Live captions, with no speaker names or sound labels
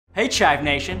Hey Chive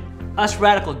Nation, us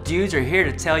radical dudes are here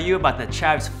to tell you about the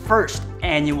Chive's first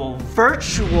annual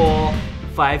virtual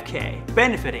 5K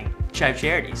benefiting Chive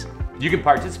Charities. You can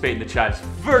participate in the Chive's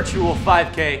virtual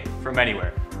 5K from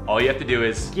anywhere. All you have to do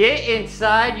is get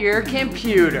inside your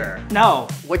computer. No.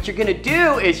 What you're gonna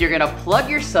do is you're gonna plug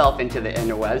yourself into the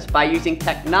interwebs by using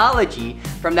technology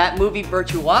from that movie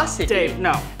Virtuosity. Dave,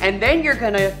 no. And then you're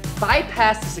gonna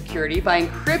bypass the security by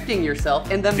encrypting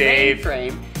yourself in the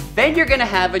mainframe. Then you're gonna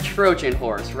have a Trojan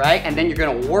horse, right? And then you're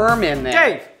gonna worm in there.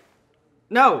 Dave!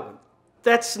 No,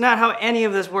 that's not how any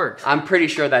of this works. I'm pretty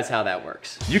sure that's how that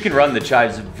works. you can run the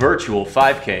Chive's virtual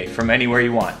 5K from anywhere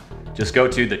you want. Just go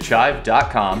to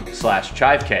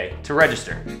thechive.com/ChiveK to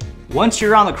register. Once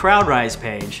you're on the CrowdRise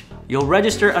page, you'll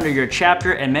register under your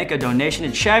chapter and make a donation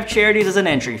to Chive Charities as an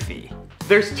entry fee.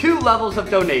 There's two levels of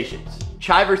donations.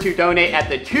 Chivers who donate at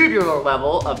the tubular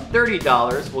level of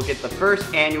 $30 will get the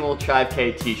first annual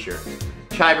ChiveK t-shirt.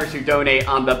 Chivers who donate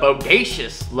on the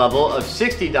bodacious level of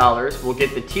 $60 will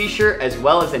get the t-shirt as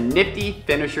well as a nifty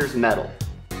finisher's medal.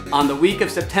 On the week of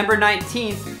September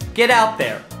 19th, get out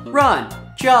there. Run,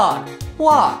 jog,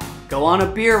 walk, go on a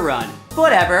beer run,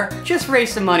 whatever. Just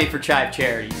raise some money for Chive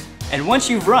Charities. And once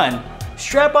you've run,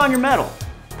 strap on your medal.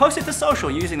 Post it to social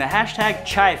using the hashtag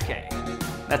ChiveK.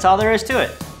 That's all there is to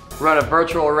it. Run a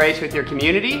virtual race with your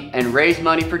community and raise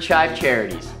money for Chive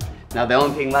Charities. Now the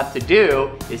only thing left to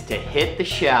do is to hit the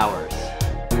showers.